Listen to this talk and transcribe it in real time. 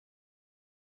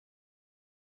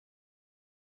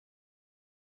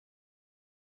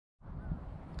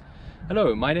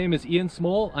Hello, my name is Ian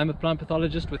Small. I'm a plant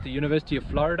pathologist with the University of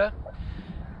Florida.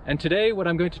 And today what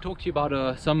I'm going to talk to you about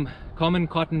are some common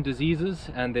cotton diseases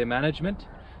and their management.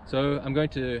 So I'm going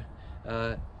to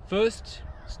first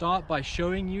start by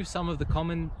showing you some of the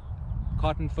common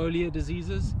cotton foliar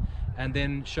diseases and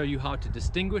then show you how to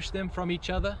distinguish them from each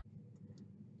other.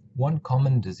 One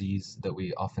common disease that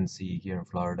we often see here in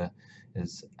Florida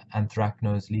is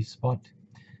anthracnose leaf spot.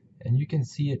 And you can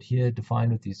see it here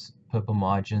defined with these purple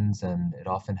margins, and it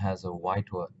often has a white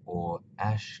or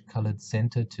ash colored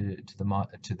center to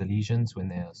the lesions when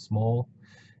they are small.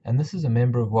 And this is a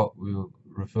member of what we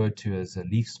refer to as a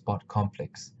leaf spot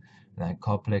complex. And that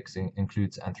complex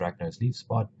includes anthracnose leaf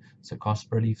spot,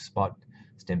 Cercospora leaf spot,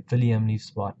 Stemphylium leaf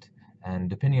spot, and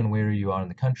depending on where you are in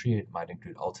the country, it might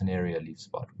include Alternaria leaf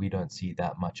spot. We don't see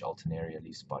that much Alternaria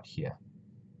leaf spot here.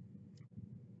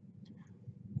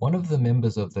 One of the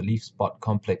members of the leaf spot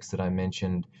complex that I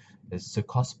mentioned is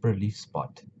Cercospora leaf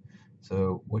spot.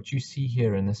 So what you see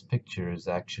here in this picture is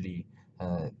actually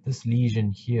this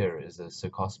lesion here is a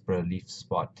Cercospora leaf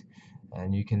spot,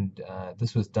 and you can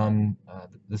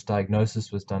this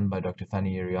diagnosis was done by Dr.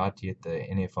 Fanny Aeriolet at the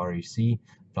NFREC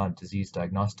Plant Disease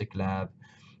Diagnostic Lab,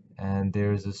 and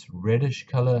there is this reddish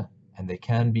color, and they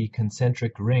can be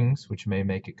concentric rings, which may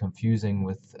make it confusing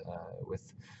with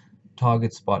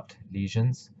target spot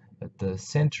lesions. But the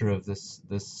center of this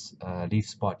leaf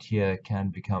spot here can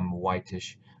become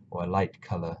whitish or a light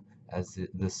color as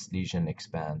this lesion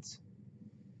expands.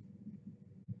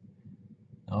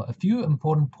 Now, a few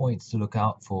important points to look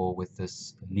out for with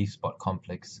this leaf spot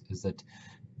complex is that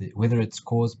whether it's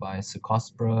caused by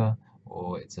Cercospora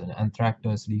or it's an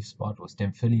anthracnose leaf spot or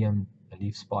Stemphylium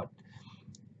leaf spot,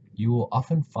 you will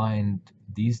often find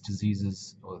these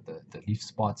diseases or the leaf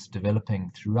spots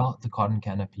developing throughout the cotton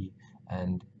canopy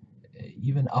and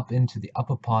even up into the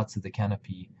upper parts of the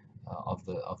canopy of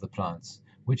the plants,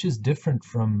 which is different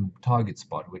from target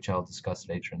spot, which I'll discuss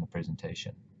later in the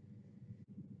presentation.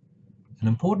 An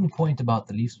important point about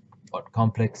the leaf spot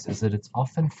complex is that it's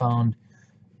often found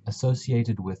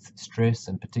associated with stress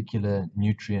and particular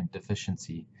nutrient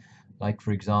deficiency, like,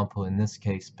 for example, in this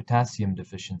case, potassium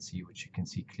deficiency, which you can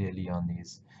see clearly on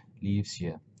these leaves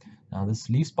here. Now, this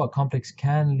leaf spot complex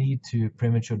can lead to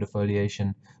premature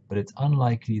defoliation, but it's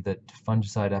unlikely that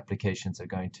fungicide applications are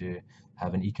going to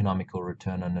have an economical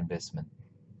return on investment.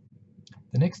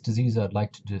 The next disease I'd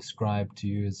like to describe to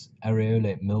you is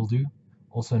Aeriolet mildew,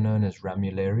 also known as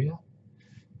ramularia.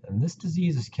 And this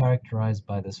disease is characterized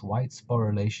by this white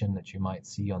sporulation that you might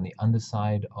see on the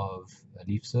underside of a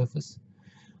leaf surface.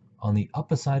 On the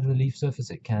upper side of the leaf surface,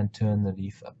 it can turn the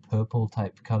leaf a purple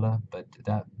type color, but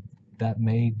that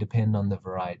may depend on the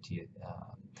variety.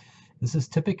 This is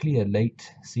typically a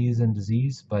late season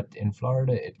disease, but in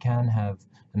Florida it can have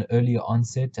an earlier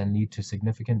onset and lead to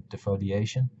significant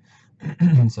defoliation.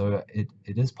 So it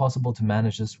is possible to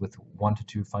manage this with 1 to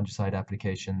 2 fungicide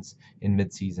applications in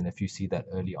mid-season if you see that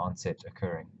early onset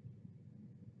occurring.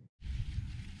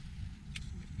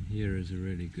 Here is a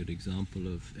really good example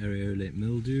of Aeriolet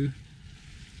mildew.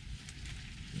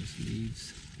 Those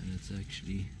leaves, and it's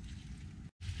actually,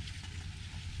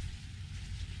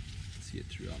 see it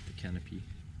throughout the canopy,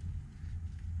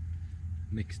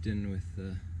 mixed in with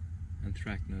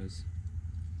anthracnose.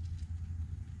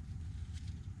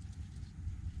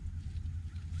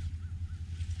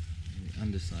 On the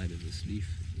underside of this leaf,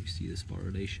 you see the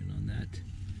sporulation on that.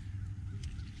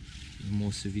 In a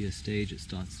more severe stage, it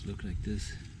starts to look like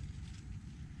this.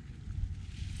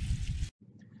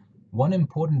 One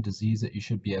important disease that you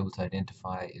should be able to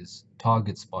identify is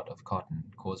target spot of cotton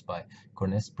caused by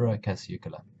Cornespora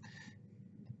cassiucula.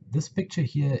 This picture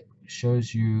here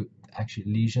shows you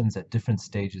actually lesions at different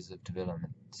stages of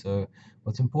development. So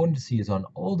what's important to see is on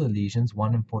older lesions,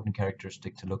 one important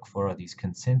characteristic to look for are these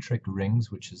concentric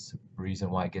rings, which is the reason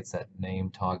why it gets that name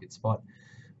target spot.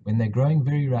 When they're growing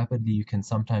very rapidly, you can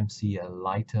sometimes see a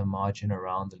lighter margin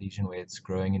around the lesion where it's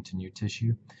growing into new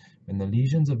tissue. When the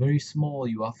lesions are very small,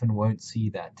 you often won't see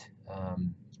that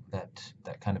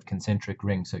kind of concentric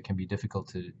ring, so it can be difficult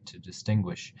to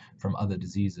distinguish from other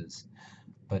diseases.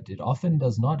 But it often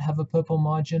does not have a purple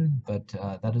margin, but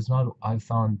I've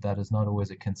found that is not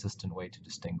always a consistent way to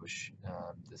distinguish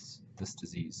this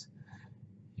disease.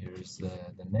 Here's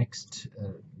the next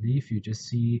leaf. You just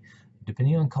see,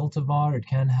 depending on cultivar, it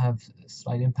can have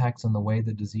slight impacts on the way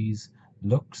the disease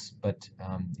looks, but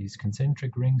these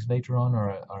concentric rings later on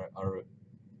are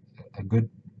a good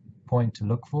point to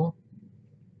look for.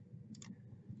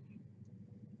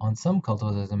 On some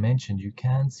cultivars, as I mentioned, you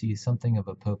can see something of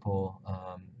a purple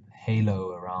halo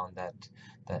around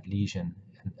that lesion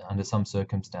under some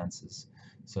circumstances.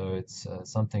 So it's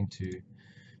something to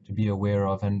be aware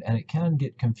of, and it can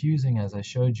get confusing, as I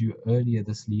showed you earlier,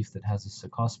 this leaf that has a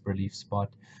Cercospora leaf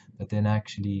spot, but then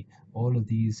actually all of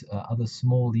these other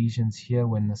small lesions here,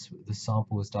 when this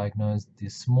sample was diagnosed, the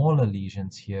smaller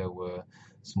lesions here were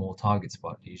small target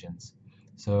spot lesions.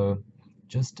 So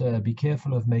just be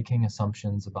careful of making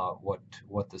assumptions about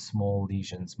what the small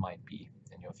lesions might be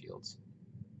in your fields.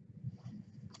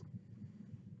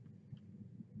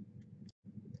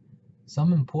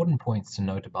 Some important points to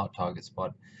note about target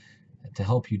spot to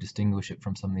help you distinguish it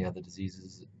from some of the other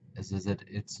diseases is that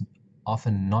it's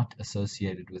often not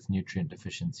associated with nutrient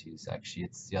deficiencies. Actually,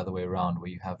 it's the other way around, where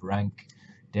you have rank,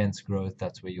 dense growth,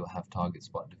 that's where you'll have target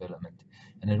spot development.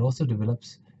 And it also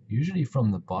develops usually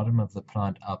from the bottom of the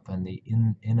plant up and the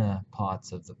inner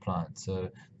parts of the plant. So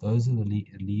those are the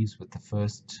leaves with the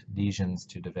first lesions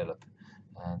to develop.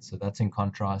 And so that's in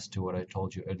contrast to what I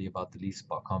told you earlier about the leaf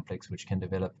spot complex, which can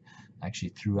develop actually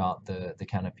throughout the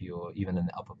canopy or even in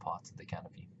the upper parts of the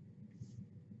canopy.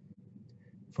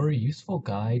 For a useful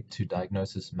guide to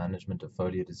diagnosis management of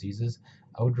foliar diseases,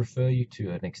 I would refer you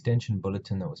to an extension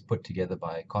bulletin that was put together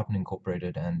by Cotton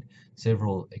Incorporated and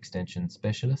several extension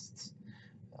specialists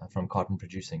from cotton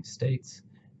producing states,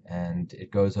 and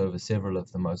it goes over several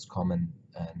of the most common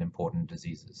and important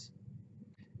diseases.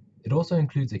 It also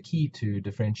includes a key to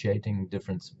differentiating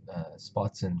different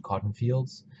spots in cotton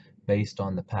fields based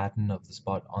on the pattern of the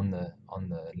spot on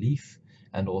the leaf,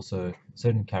 and also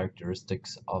certain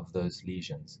characteristics of those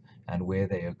lesions and where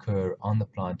they occur on the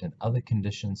plant and other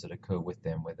conditions that occur with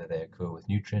them, whether they occur with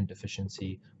nutrient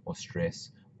deficiency or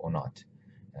stress or not.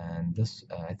 And this,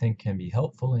 I think, can be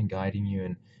helpful in guiding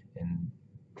you in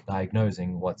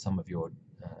diagnosing what some of your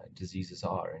diseases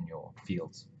are in your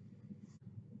fields.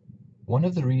 One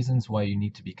of the reasons why you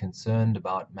need to be concerned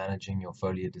about managing your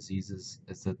foliar diseases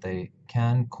is that they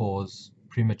can cause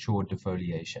premature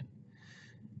defoliation.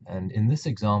 And in this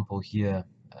example here,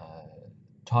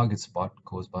 target spot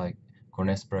caused by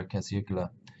Cornespora caseicula,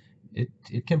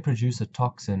 it can produce a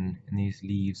toxin in these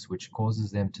leaves which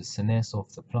causes them to senesce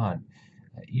off the plant,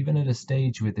 even at a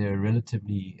stage where there are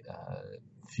relatively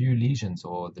few lesions,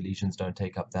 or the lesions don't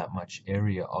take up that much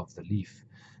area of the leaf.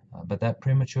 But that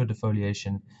premature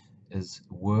defoliation is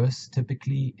worse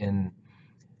typically in,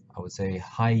 I would say,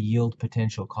 high yield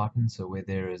potential cotton, so where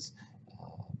there is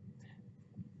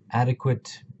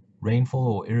adequate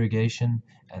rainfall or irrigation,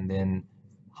 and then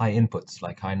high inputs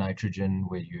like high nitrogen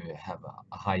where you have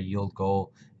a high yield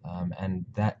goal, and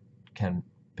that can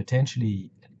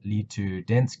potentially lead to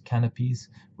dense canopies,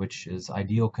 which is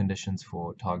ideal conditions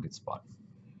for target spot.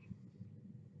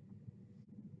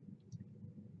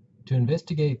 To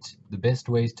investigate the best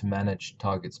ways to manage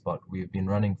target spot, we've been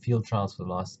running field trials for the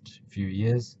last few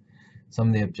years. Some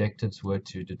of the objectives were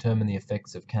to determine the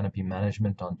effects of canopy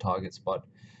management on target spot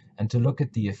and to look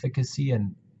at the efficacy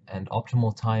and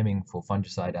optimal timing for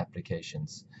fungicide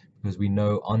applications, because we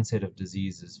know onset of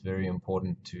disease is very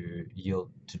important to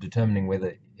determining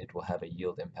whether it will have a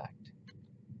yield impact.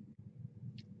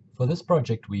 For this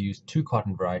project, we used two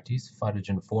cotton varieties,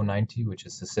 Phytogen 490, which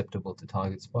is susceptible to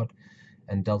target spot,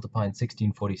 and Deltapine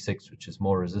 1646, which is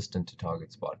more resistant to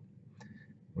target spot.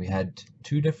 We had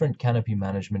two different canopy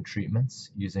management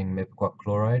treatments using mepiquat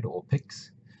chloride or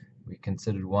PIX. We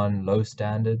considered one low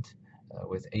standard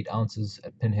with 8 ounces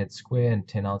at pinhead square and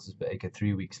 10 ounces per acre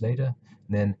 3 weeks later,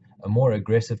 and then a more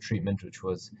aggressive treatment which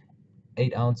was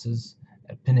 8 ounces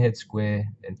at pinhead square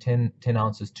and 10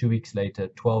 ounces 2 weeks later,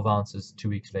 12 ounces 2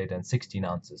 weeks later, and 16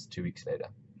 ounces 2 weeks later.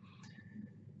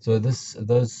 So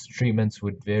those treatments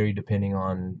would vary depending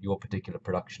on your particular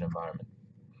production environment.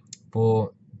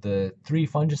 For the 3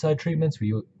 fungicide treatments,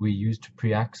 we used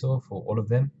Preaxor for all of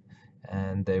them,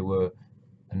 and they were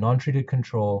a non-treated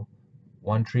control,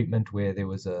 one treatment where there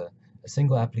was a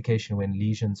single application when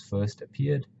lesions first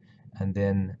appeared, and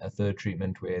then a third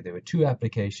treatment where there were 2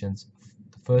 applications,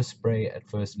 the first spray at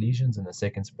first lesions and the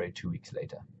second spray 2 weeks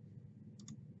later.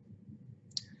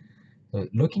 So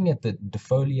looking at the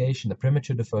defoliation, the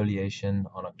premature defoliation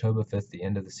on October 5th, the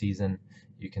end of the season,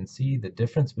 you can see the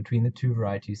difference between the two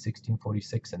varieties,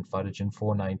 1646 and Phytogen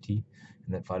 490,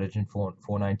 and that Phytogen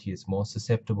 490 is more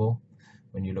susceptible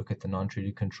when you look at the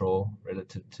non-treated control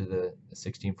relative to the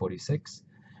 1646,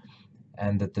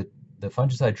 and that the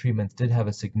fungicide treatments did have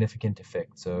a significant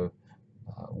effect. So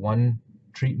one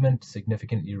treatment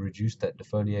significantly reduced that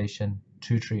defoliation,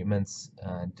 2 treatments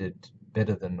did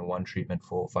better than the 1 treatment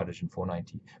for Phytogen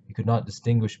 490. We could not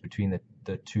distinguish between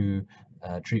the 2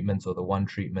 treatments or the 1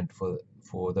 treatment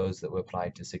for those that were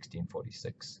applied to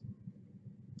 1646.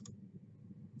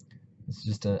 It's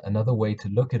just another way to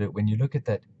look at it. When you look at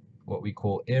that, what we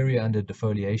call area under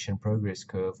defoliation progress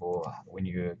curve, or when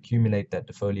you accumulate that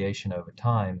defoliation over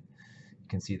time, you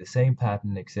can see the same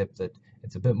pattern, except that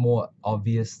it's a bit more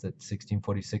obvious that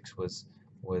 1646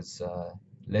 was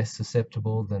less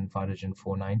susceptible than Phytogen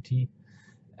 490,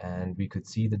 and we could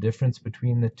see the difference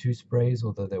between the two sprays,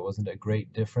 although there wasn't a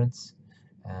great difference,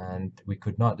 and we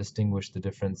could not distinguish the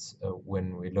difference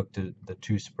when we looked at the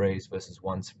two sprays versus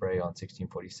one spray on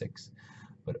 1646.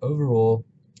 But overall,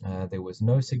 there was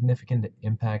no significant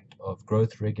impact of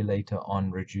growth regulator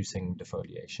on reducing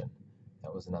defoliation.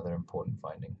 That was another important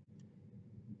finding.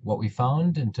 What we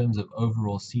found in terms of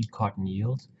overall seed cotton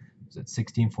yield was that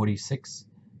 1646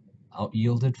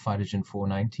 out-yielded Phytogen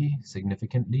 490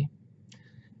 significantly.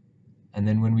 And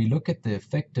then when we look at the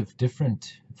effect of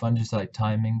different fungicide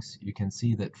timings, you can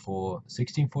see that for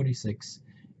 1646,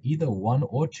 either one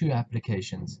or two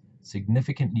applications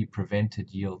significantly prevented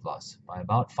yield loss by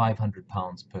about 500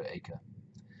 pounds per acre.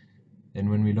 Then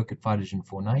when we look at Phytogen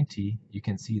 490, you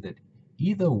can see that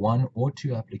either one or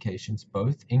two applications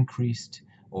both increased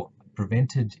or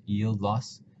prevented yield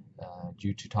loss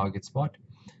due to target spot,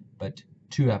 but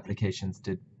two applications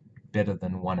did better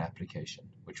than one application,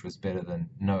 which was better than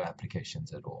no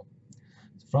applications at all.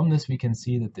 From this, we can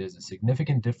see that there's a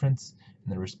significant difference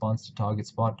in the response to target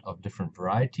spot of different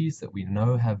varieties that we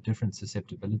know have different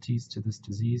susceptibilities to this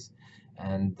disease,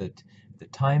 and that the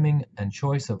timing and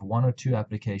choice of one or two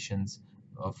applications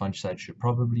of fungicide should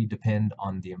probably depend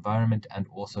on the environment and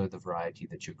also the variety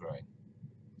that you're growing.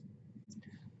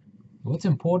 What's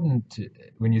important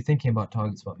when you're thinking about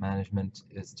target spot management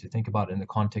is to think about it in the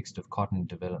context of cotton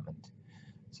development.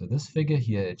 So this figure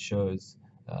here, it shows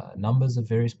numbers of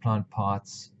various plant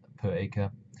parts per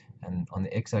acre, and on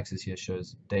the x-axis here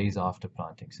shows days after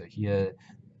planting. So here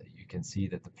you can see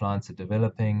that the plants are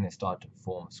developing, they start to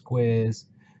form squares,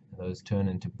 and those turn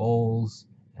into bowls,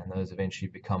 and those eventually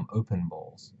become open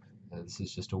bowls. So this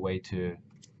is just a way to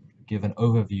give an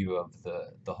overview of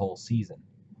the whole season.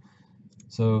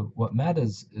 So what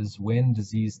matters is when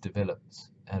disease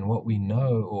develops, and what we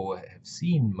know or have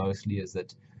seen mostly is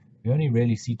that we only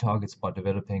really see target spot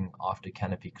developing after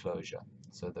canopy closure.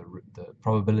 So the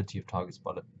probability of target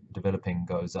spot developing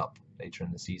goes up later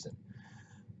in the season.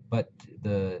 But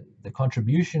the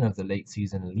contribution of the late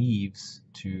season leaves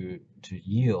to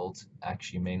yield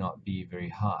actually may not be very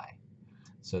high.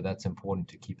 So that's important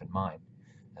to keep in mind.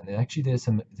 And actually there's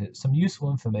some useful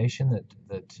information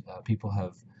that people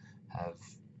have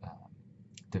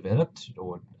developed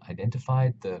or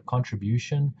identified the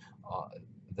contribution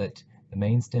that the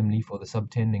main stem leaf or the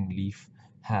subtending leaf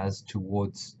has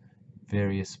towards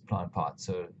various plant parts.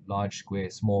 So large square,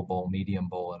 small bowl, medium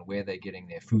bowl, and where they're getting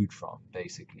their food from,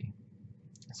 basically.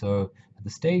 So at the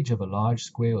stage of a large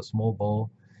square or small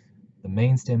bowl, the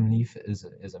main stem leaf is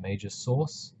a major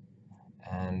source,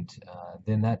 and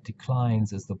then that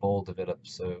declines as the bowl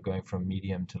develops. So going from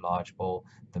medium to large bowl,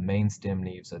 the main stem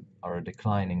leaves are a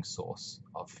declining source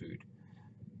of food,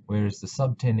 whereas the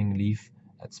subtending leaf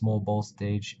at small bowl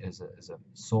stage is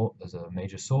a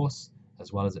major source,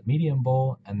 as well as at medium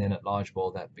bowl, and then at large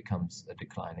bowl that becomes a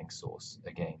declining source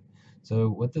again. So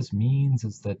what this means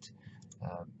is that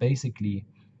basically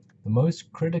the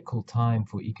most critical time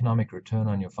for economic return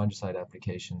on your fungicide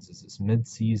applications is this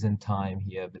mid-season time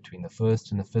here between the 1st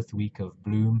and the 5th week of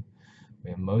bloom,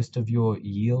 where most of your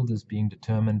yield is being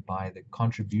determined by the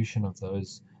contribution of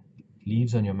those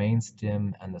leaves on your main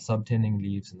stem and the subtending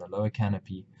leaves in the lower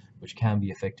canopy, which can be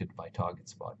affected by target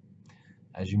spot.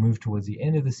 As you move towards the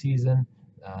end of the season,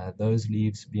 those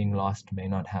leaves being lost may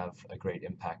not have a great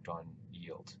impact on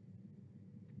yield.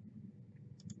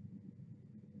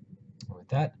 And with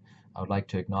that, I would like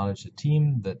to acknowledge the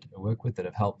team that I work with that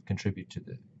have helped contribute to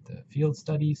the field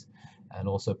studies, and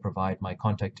also provide my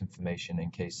contact information in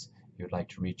case you would like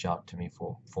to reach out to me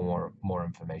for more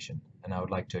information. And I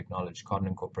would like to acknowledge Cotton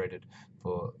Incorporated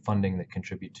for funding that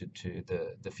contributed to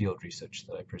the field research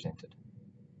that I presented.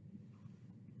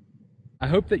 I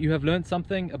hope that you have learned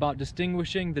something about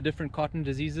distinguishing the different cotton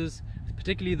diseases,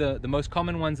 particularly the most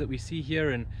common ones that we see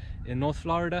here in North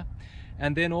Florida,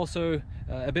 and then also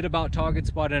a bit about target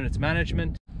spot and its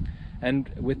management. And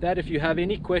with that, if you have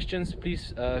any questions,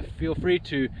 please feel free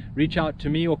to reach out to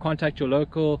me or contact your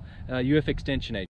local UF Extension agent.